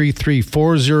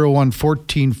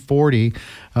 833-401-1440.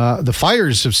 The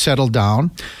fires have settled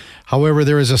down. However,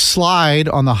 there is a slide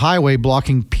on the highway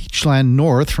blocking Peachland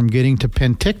North from getting to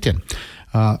Penticton.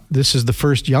 This is the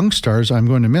first Young Stars I'm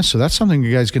going to miss, so that's something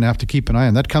you guys are going to have to keep an eye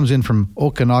on. That comes in from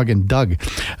Okanagan Doug.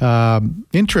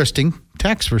 Interesting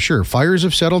text for sure. Fires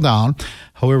have settled down.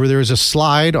 However, there is a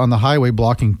slide on the highway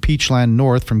blocking Peachland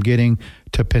North from getting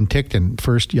to Penticton.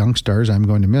 First Young Stars I'm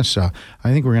going to miss. I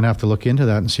think we're going to have to look into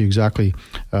that and see exactly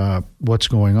what's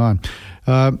going on.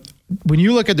 When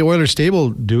you look at the Oilers stable,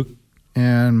 Duke,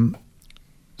 and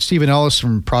Stephen Ellis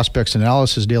from Prospects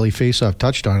Analysis Daily Faceoff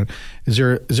touched on it. Is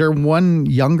there one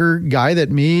younger guy that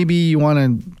maybe you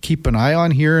want to keep an eye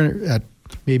on here at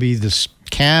maybe this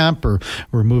camp, or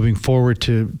we're moving forward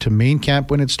to main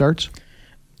camp when it starts?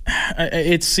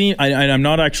 It seems I'm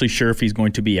not actually sure if he's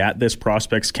going to be at this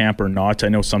prospects camp or not. I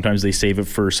know sometimes they save it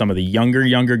for some of the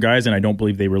younger guys, and I don't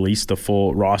believe they release the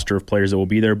full roster of players that will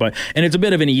be there. And it's a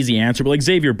bit of an easy answer, but like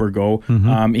Xavier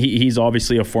Bourgault, he's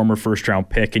obviously a former first-round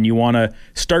pick, and you want to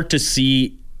start to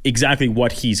see exactly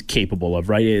what he's capable of,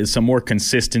 right? Is some more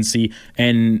consistency,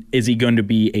 and is he going to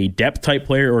be a depth type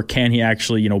player, or can he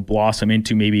actually, blossom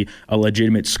into maybe a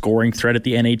legitimate scoring threat at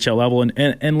the NHL level?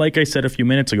 And like I said a few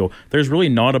minutes ago, there's really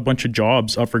not a bunch of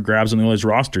jobs up for grabs on the Oilers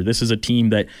roster. This is a team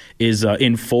that is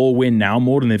in full win now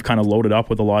mode, and they've kind of loaded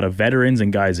up with a lot of veterans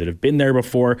and guys that have been there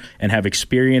before and have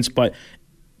experience, but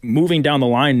moving down the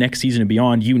line next season and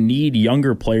beyond, you need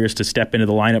younger players to step into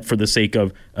the lineup for the sake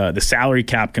of the salary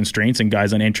cap constraints and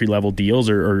guys on entry-level deals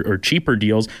or cheaper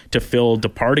deals to fill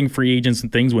departing free agents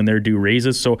and things when they're due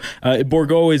raises. So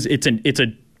Bourgault it's a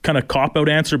kind of cop-out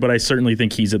answer, but I certainly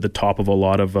think he's at the top of a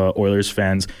lot of Oilers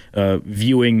fans'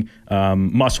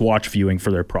 must-watch viewing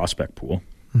for their prospect pool.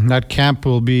 That camp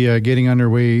will be getting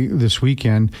underway this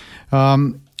weekend.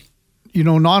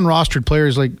 Non-rostered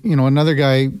players like, another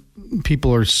guy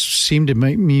people seem to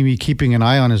be keeping an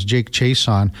eye on is Jake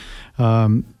Chason.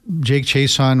 Jake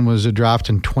Chason was a draft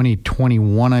in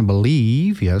 2021, I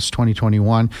believe. Yes,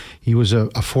 2021. He was a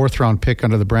fourth-round pick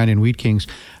under the Brandon Wheat Kings.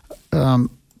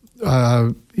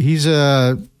 He's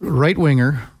a right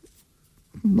winger.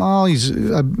 Well, he's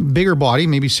a bigger body,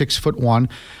 maybe 6'1",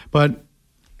 but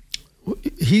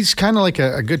he's kind of like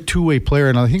a good two-way player,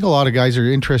 and I think a lot of guys are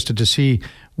interested to see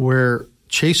where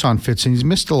Chason fits in. He's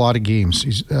missed a lot of games.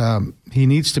 He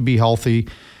needs to be healthy.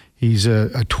 He's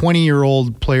a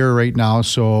 20-year-old player right now,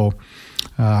 so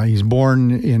he's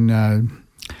born in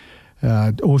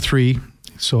 03,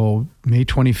 so May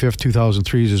 25th,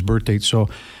 2003 is his birth date. So,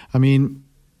 I mean,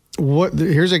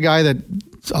 here's a guy that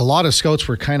a lot of scouts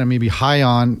were kind of maybe high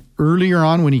on earlier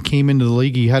on when he came into the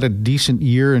league. He had a decent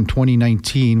year in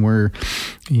 2019 where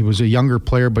he was a younger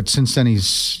player, but since then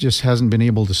he's just hasn't been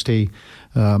able to stay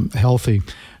healthy.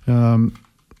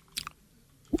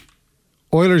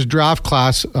 Oilers draft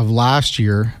class of last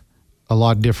year, a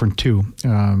lot different too.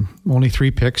 Only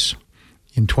 3 picks.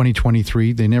 in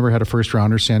 2023. They never had a first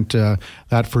rounder. Sent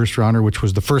that first rounder, which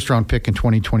was the first round pick in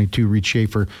 2022, Reed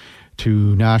Schaefer,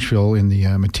 to Nashville in the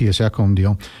Matthias Ekholm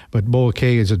deal. But Bo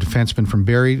Akay is a defenseman from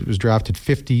Barrie. Was drafted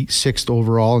 56th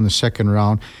overall in the second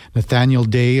round. Nathaniel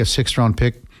Day, a sixth-round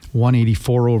pick,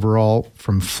 184 overall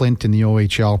from Flint in the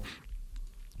OHL.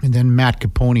 And then Matt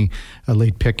Capone, a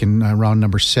late pick in round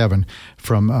number 7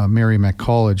 from Merrimack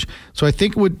College. So I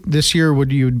think this year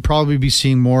you'd probably be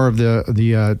seeing more of the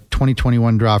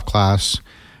 2021 draft class.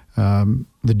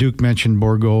 The Duke mentioned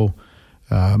Bourgault.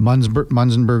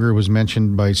 Munzenberger was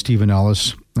mentioned by Stephen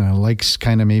Ellis. Likes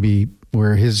kind of maybe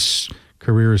where his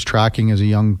career is tracking as a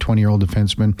young 20-year-old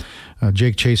defenseman.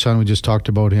 Jake Chason, we just talked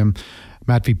about him.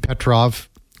 Matvei Petrov,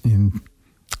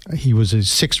 he was a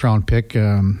sixth-round pick.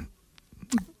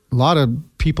 A lot of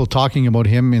people talking about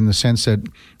him in the sense that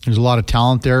there's a lot of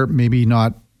talent there, maybe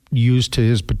not used to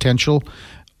his potential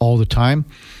all the time.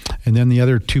 And then the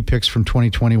other two picks from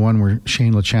 2021 were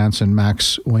Shane LeChance and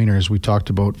Max Wayner, as we talked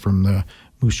about, from the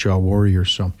Moose Jaw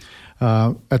Warriors. So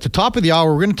at the top of the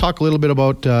hour, we're going to talk a little bit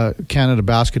about Canada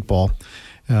basketball.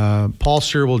 Paul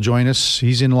Sir will join us.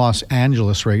 He's in Los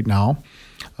Angeles right now.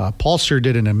 Paul Sir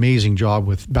did an amazing job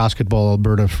with Basketball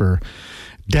Alberta for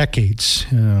decades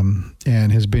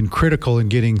and has been critical in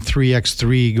getting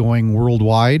 3x3 going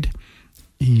worldwide.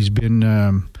 He's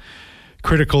been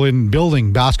critical in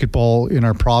building basketball in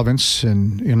our province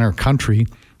and in our country.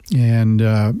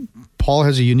 And Paul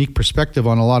has a unique perspective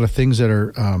on a lot of things that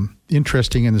are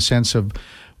interesting in the sense of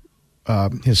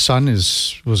his son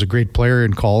was a great player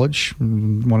in college,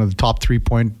 one of the top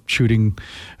 3-point shooting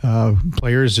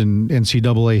players in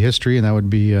NCAA history, and that would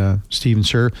be Steven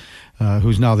Sir,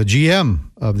 who's now the GM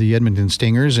of the Edmonton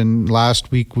Stingers. And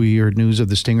last week we heard news of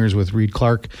the Stingers with Reed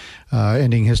Clark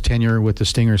ending his tenure with the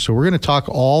Stingers. So we're going to talk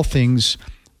all things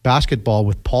basketball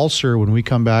with Paul Sir when we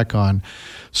come back on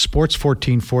Sports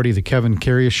 1440, the Kevin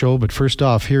Karius Show. But first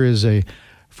off, here is a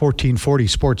 1440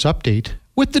 Sports Update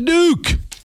with the Duke.